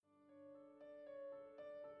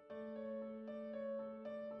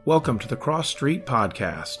Welcome to the Cross Street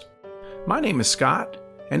Podcast. My name is Scott,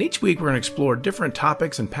 and each week we're going to explore different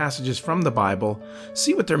topics and passages from the Bible,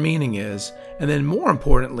 see what their meaning is, and then more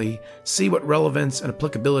importantly, see what relevance and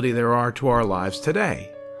applicability there are to our lives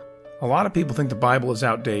today. A lot of people think the Bible is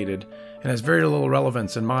outdated and has very little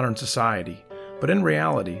relevance in modern society, but in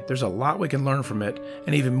reality, there's a lot we can learn from it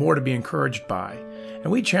and even more to be encouraged by.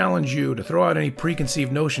 And we challenge you to throw out any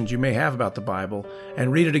preconceived notions you may have about the Bible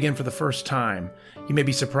and read it again for the first time. You may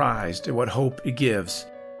be surprised at what hope it gives.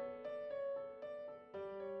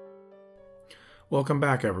 Welcome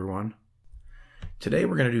back, everyone. Today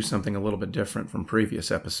we're going to do something a little bit different from previous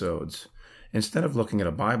episodes. Instead of looking at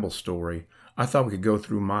a Bible story, I thought we could go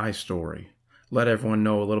through my story, let everyone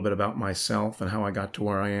know a little bit about myself and how I got to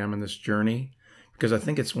where I am in this journey, because I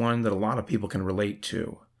think it's one that a lot of people can relate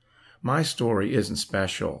to. My story isn't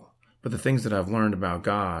special, but the things that I've learned about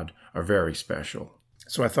God are very special.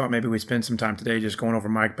 So I thought maybe we'd spend some time today just going over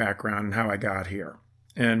my background and how I got here,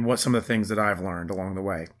 and what some of the things that I've learned along the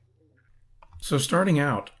way. So starting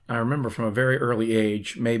out, I remember from a very early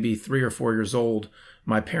age, maybe 3 or 4 years old,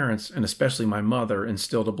 my parents, and especially my mother,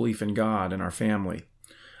 instilled a belief in God in our family.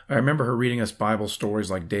 I remember her reading us Bible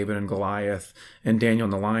stories like David and Goliath and Daniel in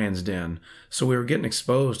the Lion's Den. So we were getting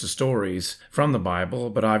exposed to stories from the Bible,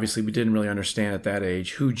 but obviously we didn't really understand at that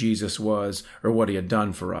age who Jesus was or what he had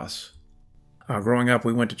done for us. Growing up,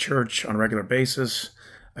 we went to church on a regular basis.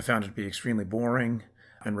 I found it to be extremely boring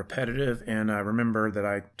and repetitive, and I remember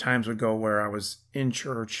that times would go where I was in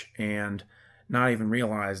church and not even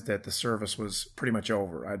realize that the service was pretty much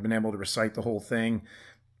over. I'd been able to recite the whole thing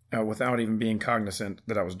without even being cognizant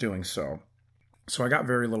that I was doing so. So I got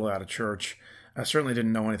very little out of church. I certainly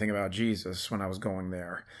didn't know anything about Jesus when I was going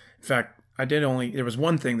there. In fact, there was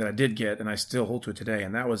one thing that I did get, and I still hold to it today,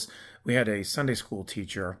 and that was we had a Sunday school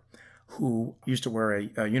teacher who used to wear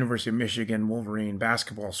a University of Michigan Wolverine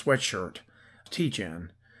basketball sweatshirt to teach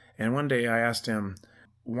in. And one day I asked him,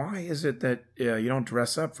 why is it that you don't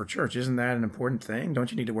dress up for church? Isn't that an important thing?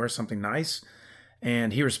 Don't you need to wear something nice?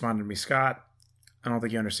 And he responded to me, Scott, I don't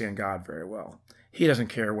think you understand God very well. He doesn't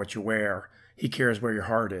care what you wear. He cares where your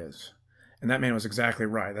heart is. And that man was exactly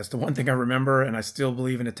right. That's the one thing I remember, and I still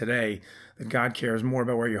believe in it today, that God cares more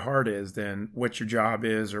about where your heart is than what your job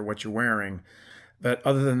is or what you're wearing. But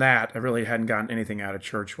other than that, I really hadn't gotten anything out of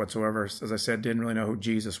church whatsoever. As I said, didn't really know who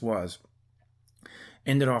Jesus was.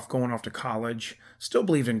 Ended off going off to college, still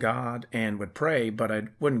believed in God and would pray, but I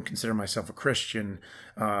wouldn't consider myself a Christian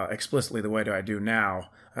explicitly the way that I do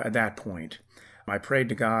now at that point. I prayed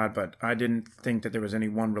to God, but I didn't think that there was any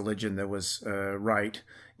one religion that was right,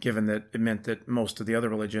 given that it meant that most of the other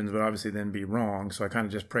religions would obviously then be wrong. So I kind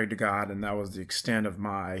of just prayed to God, and that was the extent of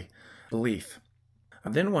my belief.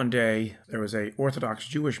 Then one day, there was an Orthodox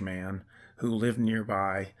Jewish man who lived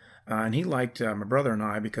nearby, and he liked my brother and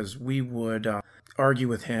I because we would argue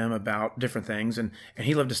with him about different things, and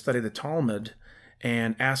he loved to study the Talmud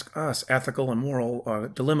and ask us ethical and moral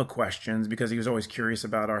dilemma questions because he was always curious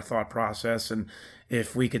about our thought process and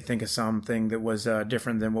if we could think of something that was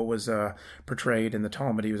different than what was portrayed in the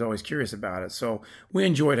Talmud. He was always curious about it. So we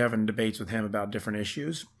enjoyed having debates with him about different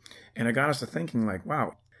issues, and it got us to thinking like,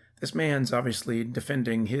 wow, this man's obviously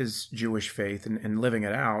defending his Jewish faith and living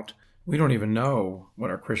it out. We don't even know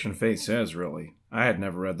what our Christian faith says, really. I had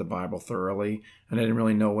never read the Bible thoroughly, and I didn't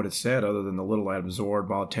really know what it said other than the little I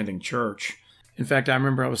absorbed while attending church. In fact, I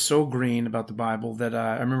remember I was so green about the Bible that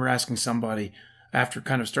I remember asking somebody after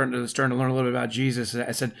kind of starting to learn a little bit about Jesus.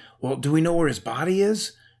 I said, well, do we know where his body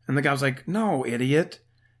is? And the guy was like, no, idiot.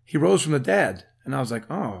 He rose from the dead. And I was like,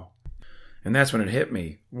 oh. And that's when it hit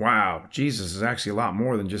me. Wow, Jesus is actually a lot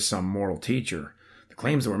more than just some moral teacher. The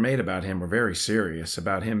claims that were made about him were very serious,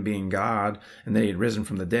 about him being God and that he had risen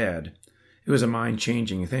from the dead. It was a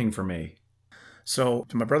mind-changing thing for me. So,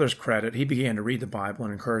 to my brother's credit, he began to read the Bible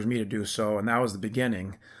and encouraged me to do so, and that was the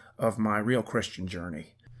beginning of my real Christian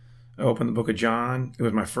journey. I opened the book of John. It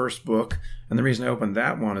was my first book, and the reason I opened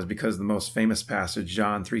that one is because of the most famous passage,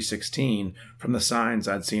 John 3:16, from the signs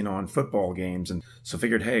I'd seen on football games, and so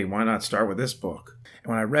figured, hey, why not start with this book? And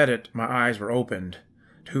when I read it, my eyes were opened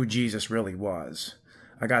to who Jesus really was.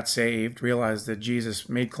 I got saved, realized that Jesus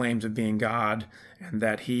made claims of being God, and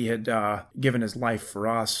that he had given his life for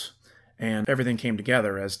us. And everything came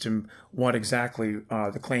together as to what exactly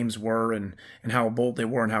the claims were and how bold they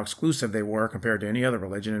were and how exclusive they were compared to any other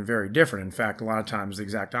religion, and very different. In fact, a lot of times the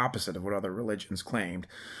exact opposite of what other religions claimed.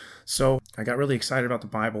 So I got really excited about the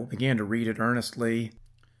Bible, began to read it earnestly.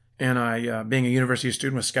 And I, being a university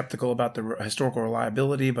student, was skeptical about the historical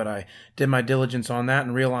reliability, but I did my diligence on that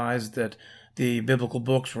and realized that The biblical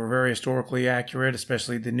books were very historically accurate,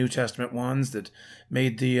 especially the New Testament ones that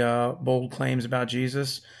made the bold claims about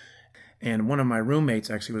Jesus. And one of my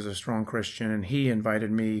roommates actually was a strong Christian, and he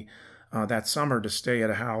invited me that summer to stay at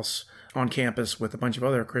a house on campus with a bunch of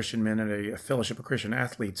other Christian men at a Fellowship of Christian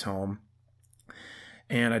Athletes home.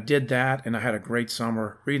 And I did that, and I had a great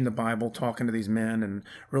summer reading the Bible, talking to these men, and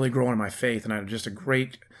really growing in my faith. And I had just a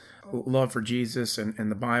great love for Jesus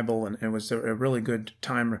and the Bible, and it was a really good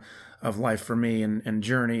time of life for me, and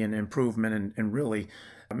journey and improvement, and really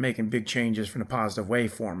making big changes from a positive way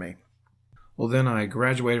for me. Well, then I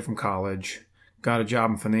graduated from college, got a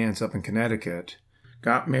job in finance up in Connecticut,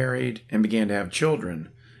 got married, and began to have children.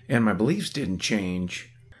 And my beliefs didn't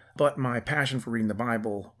change, but my passion for reading the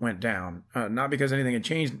Bible went down. Not because anything had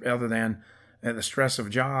changed other than the stress of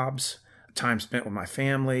jobs, time spent with my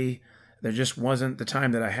family. There just wasn't the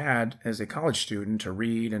time that I had as a college student to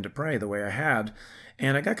read and to pray the way I had.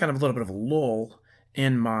 And I got kind of a little bit of a lull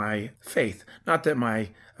in my faith. Not that my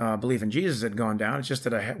belief in Jesus had gone down. It's just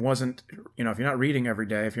that I wasn't, if you're not reading every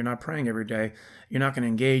day, if you're not praying every day, you're not going to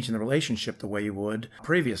engage in the relationship the way you would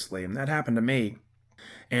previously. And that happened to me.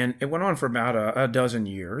 And it went on for about a dozen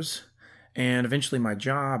years. And eventually my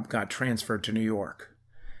job got transferred to New York.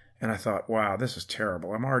 And I thought, wow, this is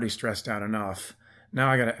terrible. I'm already stressed out enough. Now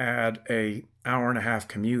I got to add an hour and a half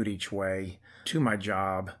commute each way to my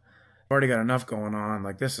job. I've already got enough going on.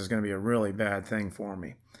 Like, this is going to be a really bad thing for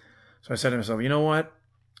me. So I said to myself, you know what?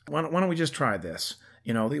 Why don't we just try this?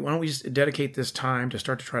 Why don't we just dedicate this time to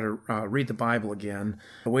start to try to read the Bible again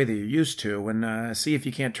the way that you used to, and see if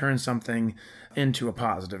you can't turn something into a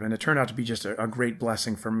positive. And it turned out to be just a great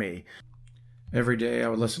blessing for me. Every day I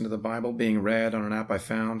would listen to the Bible being read on an app I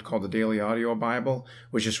found called the Daily Audio Bible,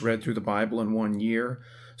 which just read through the Bible in 1 year.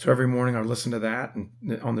 So every morning I would listen to that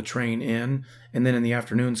on the train in, and then in the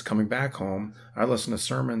afternoons coming back home, I listened to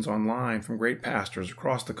sermons online from great pastors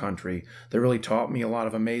across the country that really taught me a lot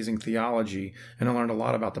of amazing theology, and I learned a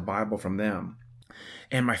lot about the Bible from them.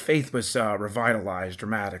 And my faith was revitalized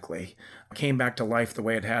dramatically. I came back to life the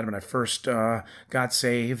way it had when I first got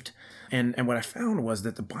saved. And what I found was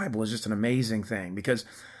that the Bible is just an amazing thing, because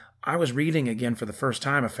I was reading again for the first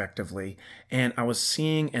time effectively, and I was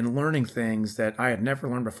seeing and learning things that I had never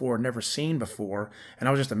learned before, never seen before, and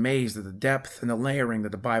I was just amazed at the depth and the layering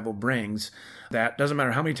that the Bible brings. That doesn't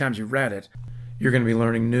matter how many times you read it, you're going to be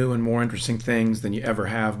learning new and more interesting things than you ever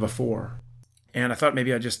have before. And I thought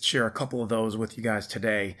maybe I'd just share a couple of those with you guys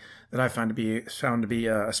today that I found to be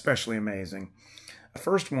especially amazing. The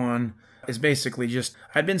first one is basically just,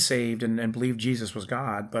 I'd been saved and believed Jesus was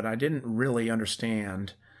God, but I didn't really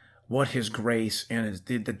understand what his grace and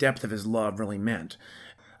the depth of his love really meant.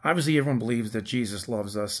 Obviously, everyone believes that Jesus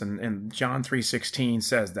loves us, and John 3:16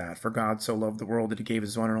 says that, "For God so loved the world that he gave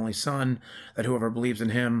his one and only Son, that whoever believes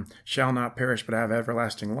in him shall not perish but have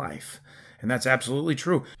everlasting life." And that's absolutely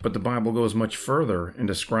true. But the Bible goes much further in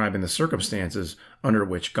describing the circumstances under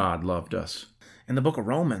which God loved us. In the book of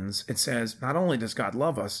Romans, it says, not only does God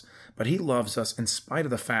love us, but he loves us in spite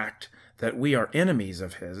of the fact that we are enemies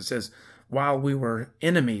of his. It says, while we were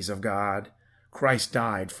enemies of God, Christ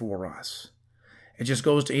died for us. It just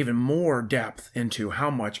goes to even more depth into how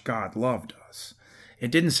much God loved us.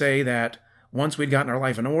 It didn't say that once we'd gotten our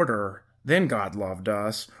life in order, then God loved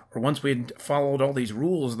us, or once we'd followed all these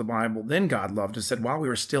rules of the Bible, then God loved us. It said while we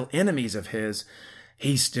were still enemies of his,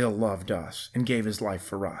 he still loved us and gave his life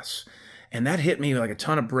for us. And that hit me like a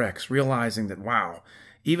ton of bricks, realizing that, wow,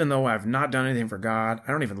 even though I've not done anything for God,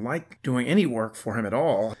 I don't even like doing any work for him at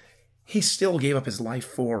all, he still gave up his life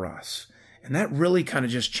for us. And that really kind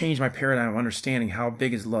of just changed my paradigm of understanding how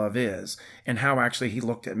big his love is and how actually he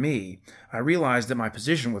looked at me. I realized that my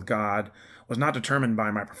position with God was not determined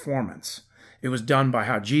by my performance. It was done by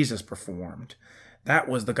how Jesus performed. That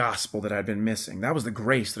was the gospel that I'd been missing. That was the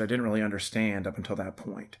grace that I didn't really understand up until that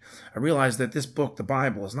point. I realized that this book, the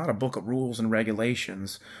Bible, is not a book of rules and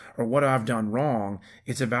regulations or what I've done wrong.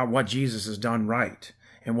 It's about what Jesus has done right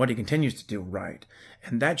and what he continues to do right.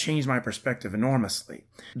 And that changed my perspective enormously.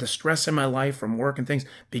 The stress in my life from work and things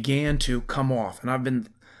began to come off, and I've been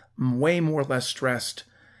way more or less stressed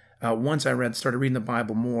once I started reading the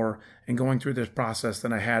Bible more and going through this process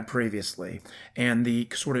than I had previously. And the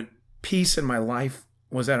sort of peace in my life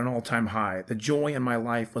was at an all-time high. The joy in my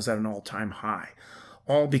life was at an all-time high.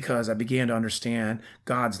 All because I began to understand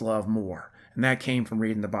God's love more. And that came from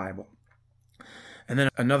reading the Bible. And then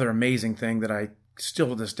another amazing thing that I still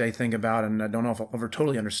to this day think about, and I don't know if I'll ever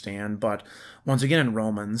totally understand, but once again in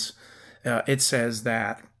Romans, it says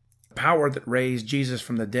that the power that raised Jesus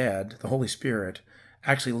from the dead, the Holy Spirit,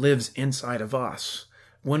 actually lives inside of us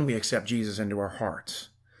when we accept Jesus into our hearts.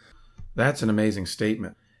 That's an amazing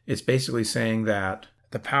statement. It's basically saying that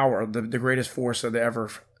the power, the greatest force that ever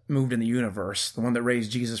moved in the universe, the one that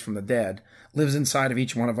raised Jesus from the dead, lives inside of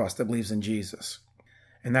each one of us that believes in Jesus.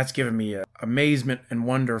 And that's given me amazement and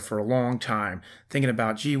wonder for a long time, thinking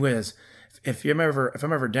about, gee whiz, if I'm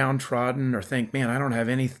ever downtrodden or think, man, I don't have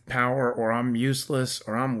any power, or I'm useless,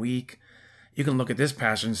 or I'm weak, you can look at this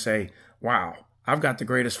passage and say, wow, I've got the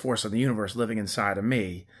greatest force of the universe living inside of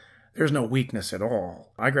me. There's no weakness at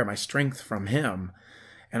all. I grab my strength from him,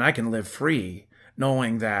 and I can live free,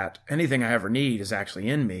 knowing that anything I ever need is actually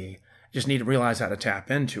in me. I just need to realize how to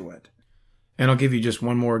tap into it. And I'll give you just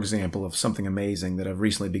one more example of something amazing that I've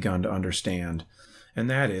recently begun to understand, and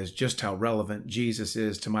that is just how relevant Jesus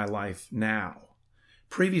is to my life now.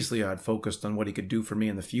 Previously, I'd focused on what he could do for me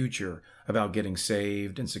in the future, about getting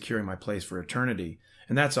saved and securing my place for eternity,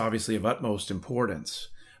 and that's obviously of utmost importance.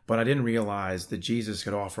 But I didn't realize that Jesus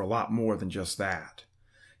could offer a lot more than just that.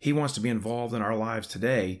 He wants to be involved in our lives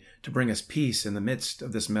today to bring us peace in the midst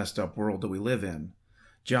of this messed up world that we live in.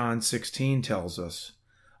 John 16 tells us,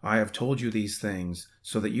 I have told you these things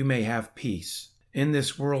so that you may have peace. In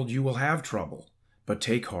this world you will have trouble, but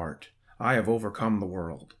take heart. I have overcome the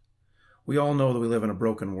world. We all know that we live in a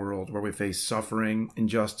broken world where we face suffering,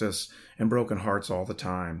 injustice, and broken hearts all the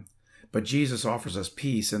time. But Jesus offers us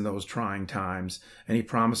peace in those trying times, and he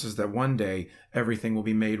promises that one day everything will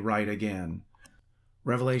be made right again.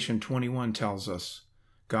 Revelation 21 tells us,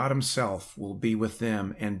 God himself will be with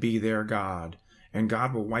them and be their God, and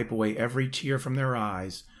God will wipe away every tear from their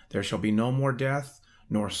eyes. There shall be no more death,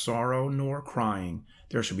 nor sorrow, nor crying.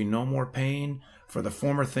 There shall be no more pain, for the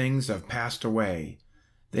former things have passed away.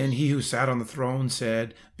 Then he who sat on the throne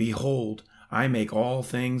said, Behold, I make all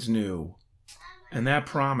things new. And that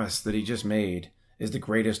promise that he just made is the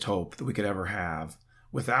greatest hope that we could ever have.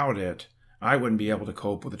 Without it, I wouldn't be able to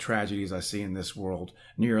cope with the tragedies I see in this world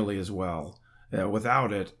nearly as well.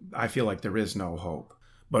 Without it, I feel like there is no hope.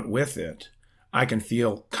 But with it, I can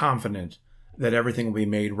feel confident that everything will be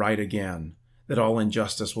made right again, that all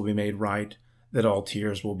injustice will be made right, that all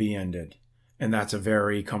tears will be ended. And that's a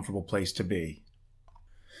very comfortable place to be.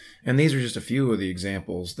 And these are just a few of the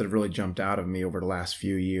examples that have really jumped out of me over the last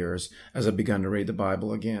few years as I've begun to read the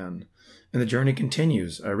Bible again. And the journey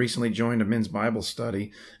continues. I recently joined a men's Bible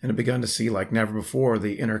study and have begun to see like never before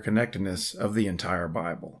the interconnectedness of the entire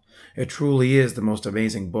Bible. It truly is the most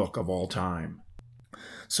amazing book of all time.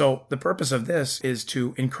 So the purpose of this is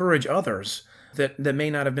to encourage others that may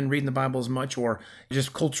not have been reading the Bible as much, or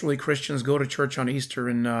just culturally Christians go to church on Easter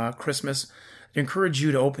and Christmas, to encourage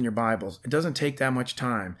you to open your Bibles. It doesn't take that much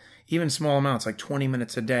time. Even small amounts, like 20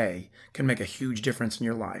 minutes a day, can make a huge difference in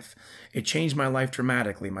your life. It changed my life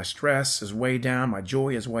dramatically. My stress is way down. My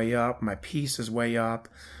joy is way up. My peace is way up.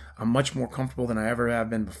 I'm much more comfortable than I ever have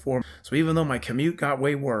been before. So even though my commute got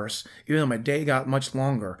way worse, even though my day got much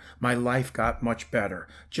longer, my life got much better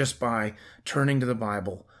just by turning to the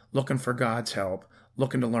Bible, looking for God's help,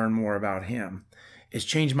 looking to learn more about him. It's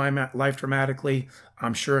changed my life dramatically.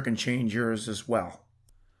 I'm sure it can change yours as well.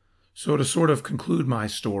 So to sort of conclude my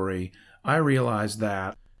story, I realized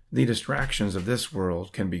that the distractions of this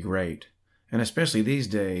world can be great. And especially these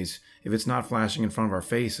days, if it's not flashing in front of our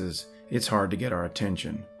faces, it's hard to get our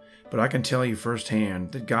attention. But I can tell you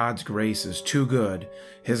firsthand that God's grace is too good,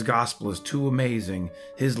 his gospel is too amazing,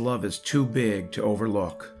 his love is too big to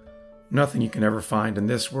overlook. Nothing you can ever find in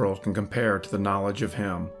this world can compare to the knowledge of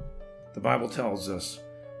him. The Bible tells us,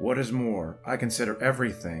 what is more, I consider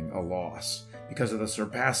everything a loss because of the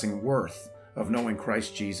surpassing worth of knowing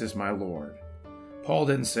Christ Jesus my Lord. Paul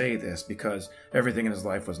didn't say this because everything in his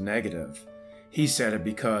life was negative. He said it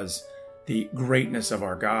because the greatness of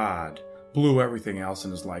our God blew everything else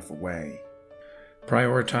in his life away.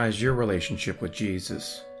 Prioritize your relationship with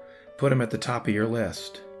Jesus. Put him at the top of your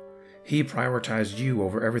list. He prioritized you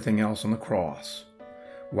over everything else on the cross.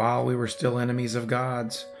 While we were still enemies of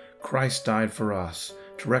God's, Christ died for us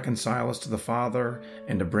to reconcile us to the Father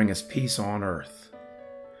and to bring us peace on earth.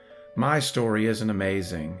 My story isn't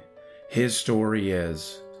amazing. His story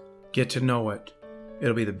is. Get to know it.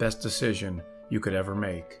 It'll be the best decision you could ever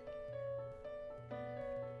make.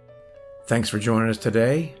 Thanks for joining us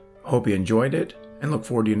today. Hope you enjoyed it and look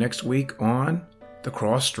forward to you next week on the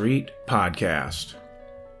Cross Street Podcast.